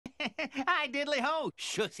Hi, diddly-ho,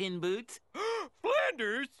 shuss-in boots.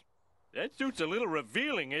 Flanders? That suit's a little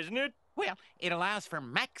revealing, isn't it? Well, it allows for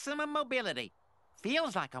maximum mobility.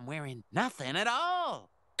 Feels like I'm wearing nothing at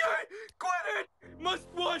all. Quit it! Must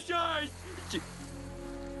wash eyes!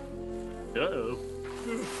 Uh-oh.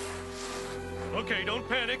 Okay, don't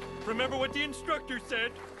panic. Remember what the instructor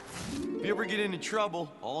said. If you ever get into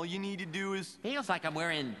trouble, all you need to do is... Feels like I'm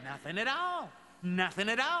wearing nothing at all. Nothing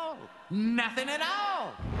at all. Nothing at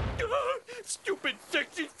all. Stupid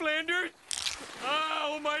sexy Flanders!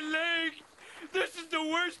 Ow, my leg! This is the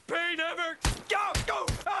worst pain ever! Go! Go!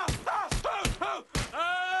 Ah! Ah! Ah!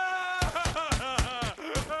 Ah!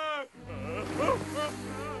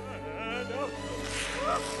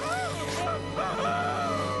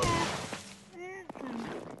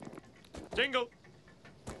 Jingle!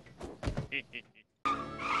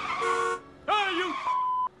 Oh,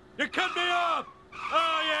 you cut me off!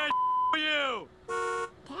 Oh, yeah, you!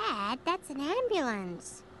 Dad, that's an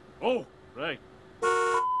ambulance. Oh, right.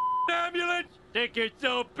 Ambulance! Think you're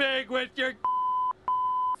so big with your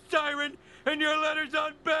siren and your letters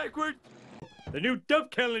on backwards? The new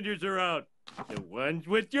dump calendars are out. The ones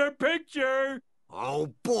with your picture. Oh,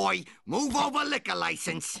 boy. Move over liquor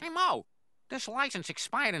license. Hey, Mo, this license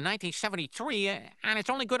expired in 1973, and it's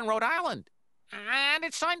only good in Rhode Island. And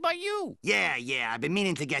it's signed by you. Yeah, I've been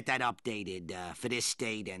meaning to get that updated for this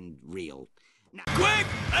state and real. Now, Quick!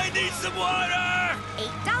 I need some water!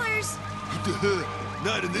 $8.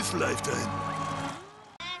 Not in this lifetime.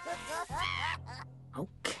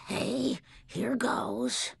 Okay, here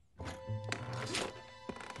goes.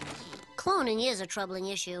 Cloning is a troubling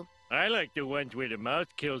issue. I like the ones where the mouse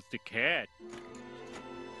kills the cat.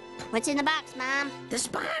 What's in the box, Mom? This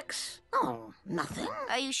box? Oh, nothing.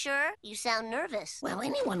 Are you sure? You sound nervous. Well,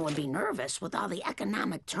 anyone would be nervous with all the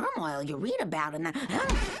economic turmoil you read about in the...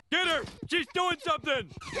 Get her! She's doing something!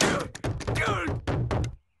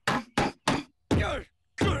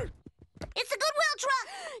 It's a Goodwill truck!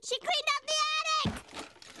 She cleaned out the attic!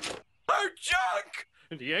 Her junk!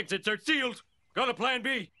 The exits are sealed. Got a plan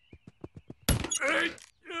B.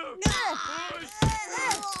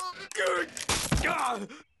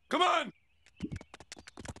 Come on!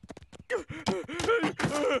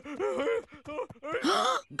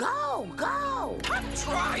 Go, go! I'm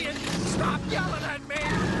trying! Stop yelling at me!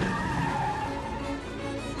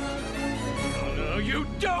 No, you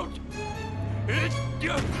don't!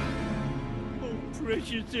 Oh,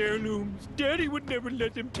 precious heirlooms. Daddy would never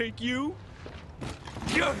let them take you.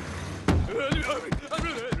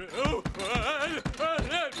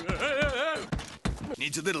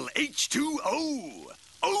 Needs a little H2O.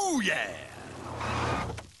 Oh, yeah.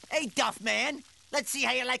 hey, Duff Man. Let's see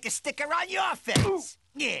how you like a sticker on your face.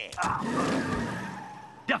 Yeah.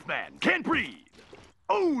 Duffman, can't breathe.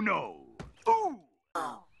 Oh, no. Ooh.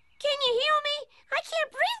 Can you heal me? I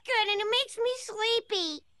can't breathe good and it makes me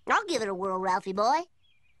sleepy. I'll give it a whirl, Ralphie boy.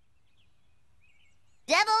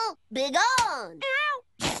 Devil, be gone! Ow!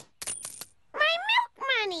 My milk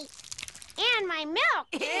money! And my milk!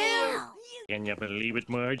 Ew. Can you believe it,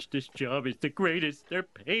 Marge? This job is the greatest. They're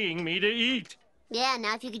paying me to eat. Yeah,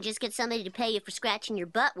 now if you could just get somebody to pay you for scratching your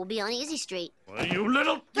butt, we'll be on easy street. Well, you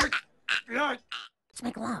little... Let's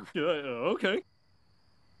make love. Okay.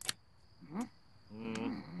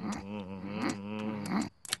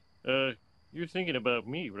 You're thinking about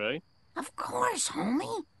me, right? Of course,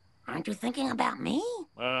 homie. Aren't you thinking about me?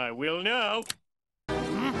 I will now.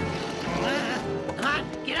 Come on,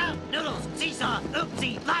 get out. Noodles, seesaw,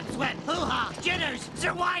 oopsie, lap sweat, hoo-ha, jitters,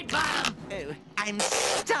 Sir Wide Bottom. I'm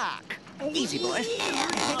stuck. Easy, boys.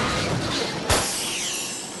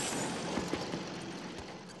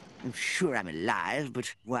 I'm sure I'm alive,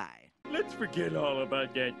 but why? Let's forget all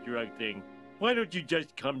about that drug thing. Why don't you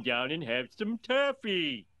just come down and have some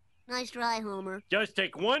taffy? Nice try, Homer. Just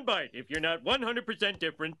take one bite if you're not 100%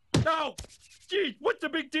 different. Oh, geez, what's the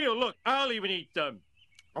big deal? Look, I'll even eat some.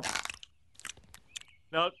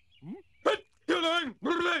 Now,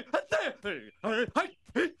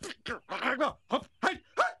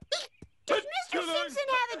 Does Mr. Simpson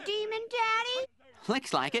have a demon, Daddy?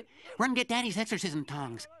 Looks like it. Run get Daddy's exorcism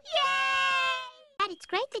tongs. Yay! Dad, it's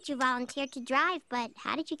great that you volunteered to drive, but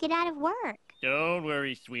how did you get out of work? Don't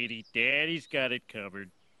worry, sweetie. Daddy's got it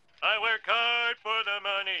covered. I work hard for the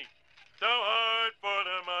money. So hard for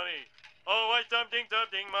the money. Oh, why something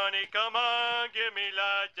money. Come on, give me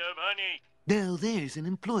lots of money. Now there's an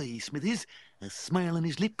employee, Smithers. A smile on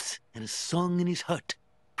his lips and a song in his heart.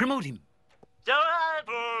 Promote him. So hard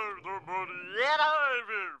for the money.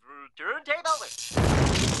 Turntable.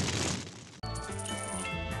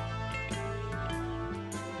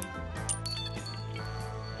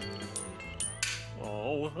 Oh,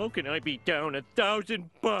 Oh, how can I be down $1,000?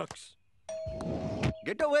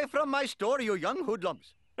 Get away from my store, you young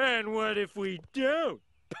hoodlums. And what if we don't,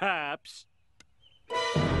 Pops?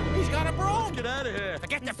 He's got a broom. Get out of here.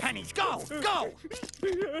 Forget the pennies. Go! Go!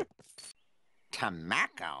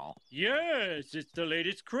 Tobacco? Yes, it's the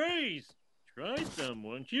latest craze. Try some,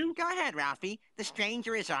 won't you? Go ahead, Ralphie. The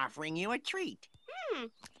stranger is offering you a treat. Oh,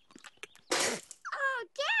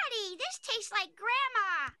 Daddy, this tastes like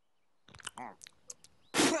Grandma.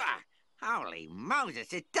 Holy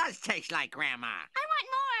Moses, it does taste like Grandma. I want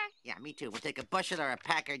more. Yeah, me too. We'll take a bushel or a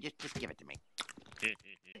packer. Just give it to me.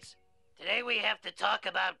 Today we have to talk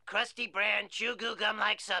about crusty brand chew-goo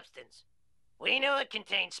gum-like substance. We knew it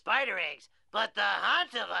contained spider eggs, but the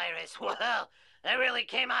hantavirus, well, that really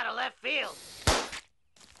came out of left field.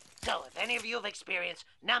 So if any of you have experienced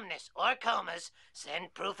numbness or comas,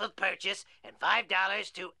 send proof of purchase and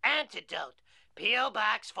 $5 to Antidote, P.O.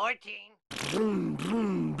 Box 14.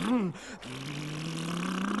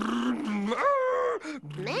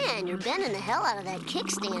 Man, you're bending the hell out of that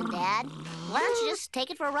kickstand, Dad. Why don't you just take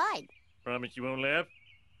it for a ride? Promise you won't laugh?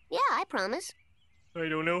 Yeah, I promise. I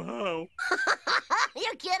don't know how.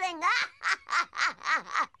 You're kidding.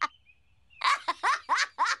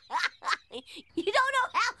 You don't know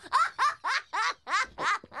how.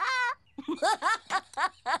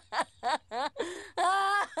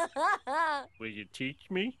 Will you teach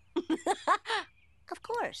me? Of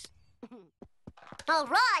course. All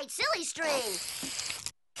right, silly string.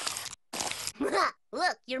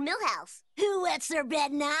 Look, your Millhouse. Who wets their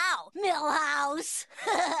bed now? Millhouse.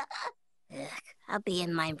 I'll be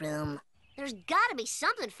in my room. There's gotta be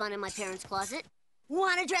something fun in my parents' closet.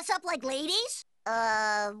 Want to dress up like ladies?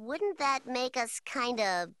 Wouldn't that make us kind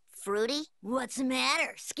of fruity? What's the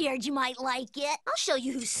matter? Scared you might like it? I'll show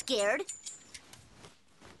you who's scared.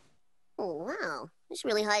 Oh, wow. This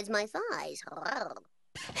really hides my thighs.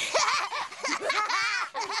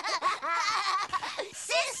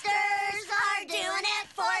 Sisters are doing it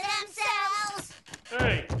for themselves.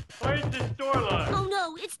 Hey, why is this door locked? Oh,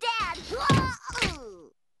 no, it's Dad.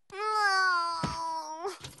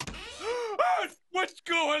 What's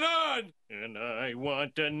going on? And I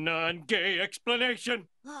want a non-gay explanation.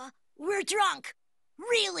 We're drunk.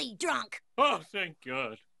 Really drunk. Oh, thank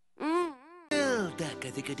God. Well, Doc, I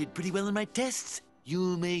think I did pretty well in my tests.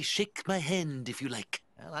 You may shake my hand if you like.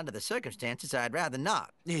 Well, under the circumstances, I'd rather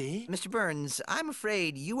not. Eh? Mr. Burns, I'm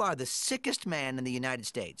afraid you are the sickest man in the United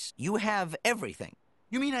States. You have everything.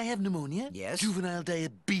 You mean I have pneumonia? Yes. Juvenile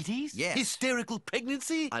diabetes? Yes. Hysterical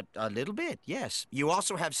pregnancy? A little bit, yes. You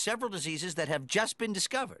also have several diseases that have just been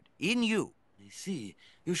discovered. In you. I see.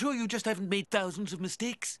 You sure you just haven't made thousands of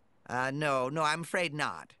mistakes? No, I'm afraid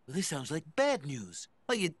not. Well, this sounds like bad news.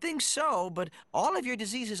 Well, you'd think so, but all of your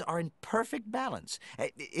diseases are in perfect balance.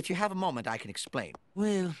 If you have a moment, I can explain.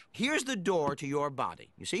 Well, Here's the door to your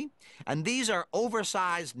body, you see? And these are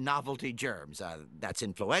oversized novelty germs. That's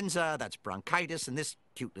influenza, that's bronchitis, and this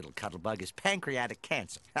cute little cuddlebug is pancreatic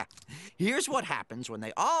cancer. Here's what happens when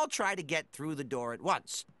they all try to get through the door at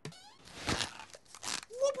once.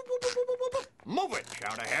 Move it,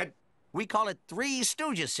 shout ahead. We call it Three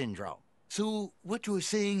Stooges syndrome. so what you're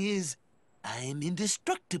saying is I'm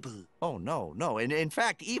indestructible. Oh, no. In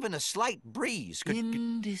fact, even a slight breeze could...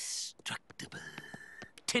 Indestructible.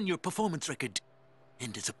 10-year performance record.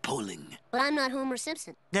 And it's appalling. But I'm not Homer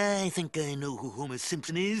Simpson. I think I know who Homer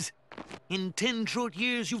Simpson is. In 10 short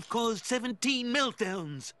years, you've caused 17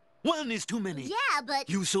 meltdowns. One is too many. Yeah, but...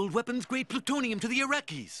 You sold weapons-grade plutonium to the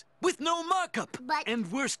Iraqis with no markup. But-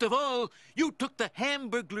 And worst of all, you took the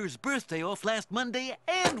Hamburglar's birthday off last Monday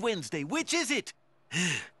and Wednesday. Which is it?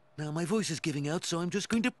 Now my voice is giving out, so I'm just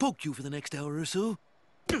going to poke you for the next hour or so.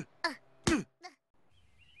 Oh,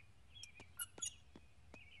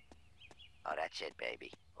 that's it,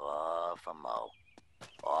 baby. Oh, for Mo.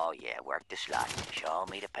 Oh, yeah, work the slot. Show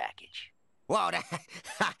me the package. Whoa,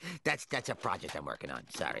 that's a project I'm working on.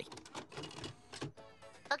 Sorry.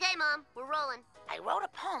 Okay, Mom, we're rolling. I wrote a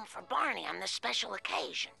poem for Barney on this special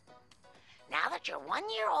occasion. Now that you're 1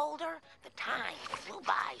 year older, the time flew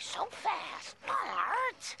by so fast.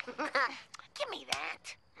 Bart! Give me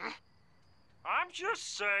that. I'm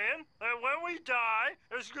just saying that when we die,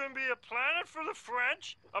 there's going to be a planet for the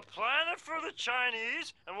French, a planet for the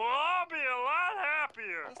Chinese, and we'll all be a lot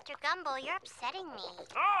happier. Mr. Gumbo, you're upsetting me.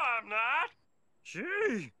 No, I'm not.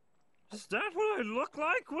 Gee, is that what I look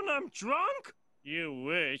like when I'm drunk? You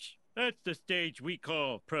wish. That's the stage we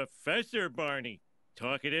call Professor Barney.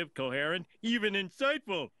 Talkative, coherent, even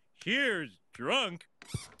insightful. Here's drunk.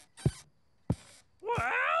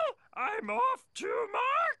 Well, I'm off to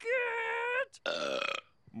market.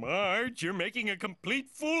 Marge, you're making a complete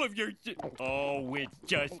fool of your... Oh, it's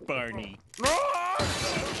just Barney.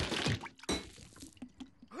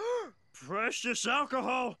 Precious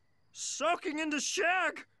alcohol! Soaking into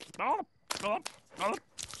shag!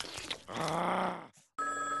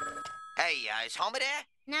 Hey, is Homer there?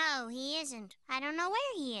 No, he isn't. I don't know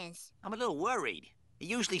where he is. I'm a little worried. He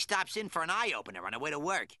usually stops in for an eye-opener on the way to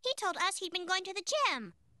work. He told us he'd been going to the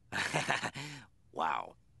gym.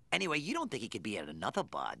 Wow. Anyway, you don't think he could be at another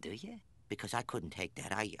bar, do you? Because I couldn't take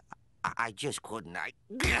that. I just couldn't.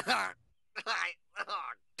 Don't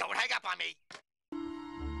hang up on me.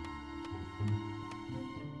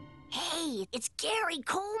 Hey, it's Gary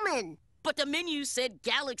Coleman. But the menu said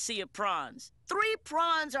galaxy of prawns. 3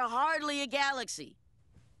 prawns are hardly a galaxy.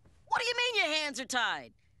 What do you mean your hands are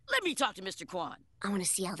tied? Let me talk to Mr. Kwan. I want to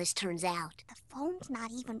see how this turns out. The phone's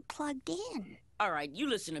not even plugged in. All right, you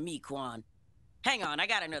listen to me, Kwan. Hang on, I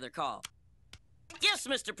got another call. Yes,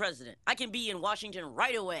 Mr. President. I can be in Washington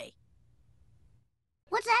right away.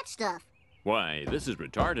 What's that stuff? Why, this is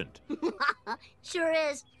retardant. Sure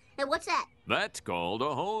is. Hey, what's that? That's called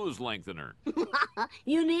a hose lengthener.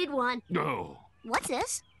 You need one. No. What's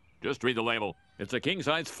this? Just read the label. It's a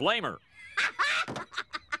king-size flamer.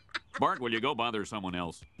 Bart, will you go bother someone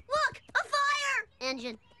else? Look, a fire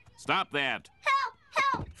engine. Stop that. Help!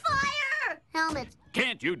 Help! Fire! Helmets.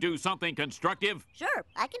 Can't you do something constructive? Sure,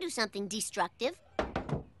 I can do something destructive.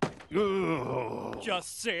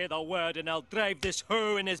 Just say the word and I'll drive this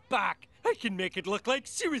hoe in his back. I can make it look like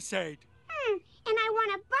suicide. And I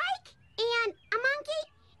want a bike, and a monkey,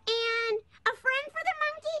 and a friend for the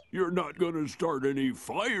monkey. You're not gonna start any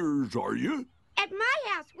fires, are you? At my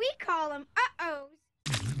house, we call them uh-ohs.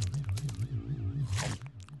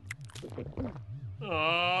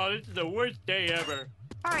 Oh, this is the worst day ever.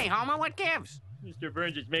 Hey, Homer, what gives? Mr.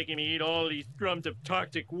 Burns is making me eat all these scrums of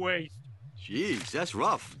toxic waste. Jeez, that's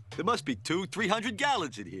rough. There must be 200-300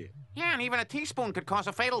 gallons in here. Yeah, and even a teaspoon could cause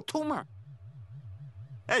a fatal tumor.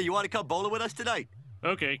 Hey, you want to come bowling with us tonight?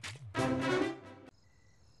 Okay.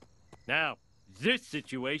 Now, this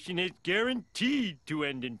situation is guaranteed to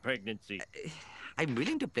end in pregnancy. I'm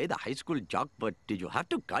willing to play the high school jock, but did you have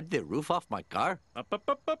to cut the roof off my car? Up.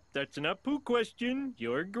 That's an Apu question.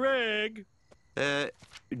 You're Greg.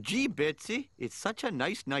 Gee, Betsy, it's such a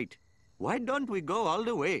nice night. Why don't we go all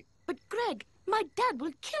the way? But, Greg, my dad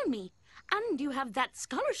will kill me. And you have that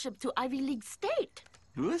scholarship to Ivy League State.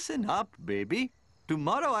 Listen up, baby.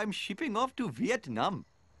 Tomorrow I'm shipping off to Vietnam.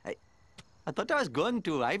 I thought I was going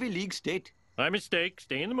to Ivy League State. My mistake.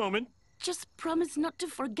 Stay in the moment. Just promise not to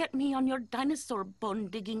forget me on your dinosaur bone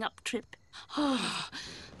digging up trip.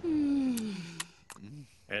 And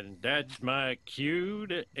that's my cue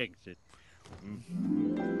to exit.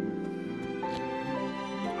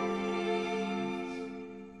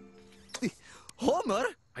 Homer?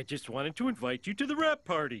 I just wanted to invite you to the rap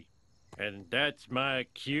party. And that's my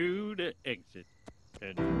cue to exit.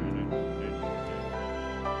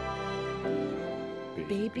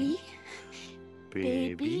 Baby?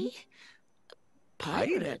 Baby?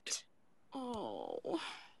 Pirate? Oh.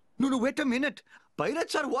 No, wait a minute.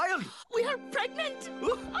 Pirates are wild. We are pregnant!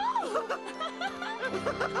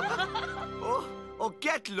 Oh,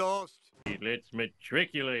 get lost. Let's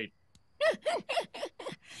matriculate.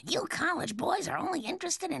 You college boys are only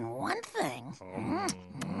interested in one thing.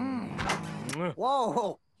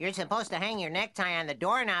 Whoa, you're supposed to hang your necktie on the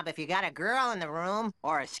doorknob if you got a girl in the room.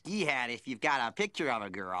 Or a ski hat if you've got a picture of a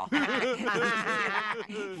girl.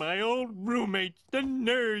 My old roommates, the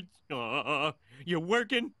nerds. Aw, you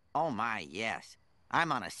working? Oh, my, yes.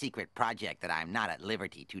 I'm on a secret project that I'm not at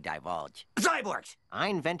liberty to divulge. Cyborgs! I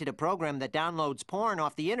invented a program that downloads porn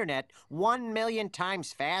off the internet 1 million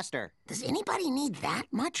times faster. Does anybody need that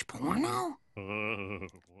much porno?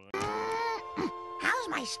 How's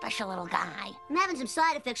my special little guy? I'm having some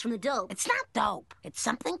side effects from the dope. It's not dope. It's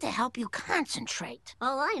something to help you concentrate.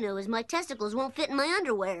 All I know is my testicles won't fit in my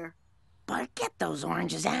underwear. Bart, get those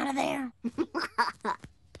oranges out of there.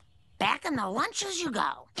 Back in the lunches you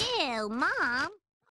go. Ew, Mom.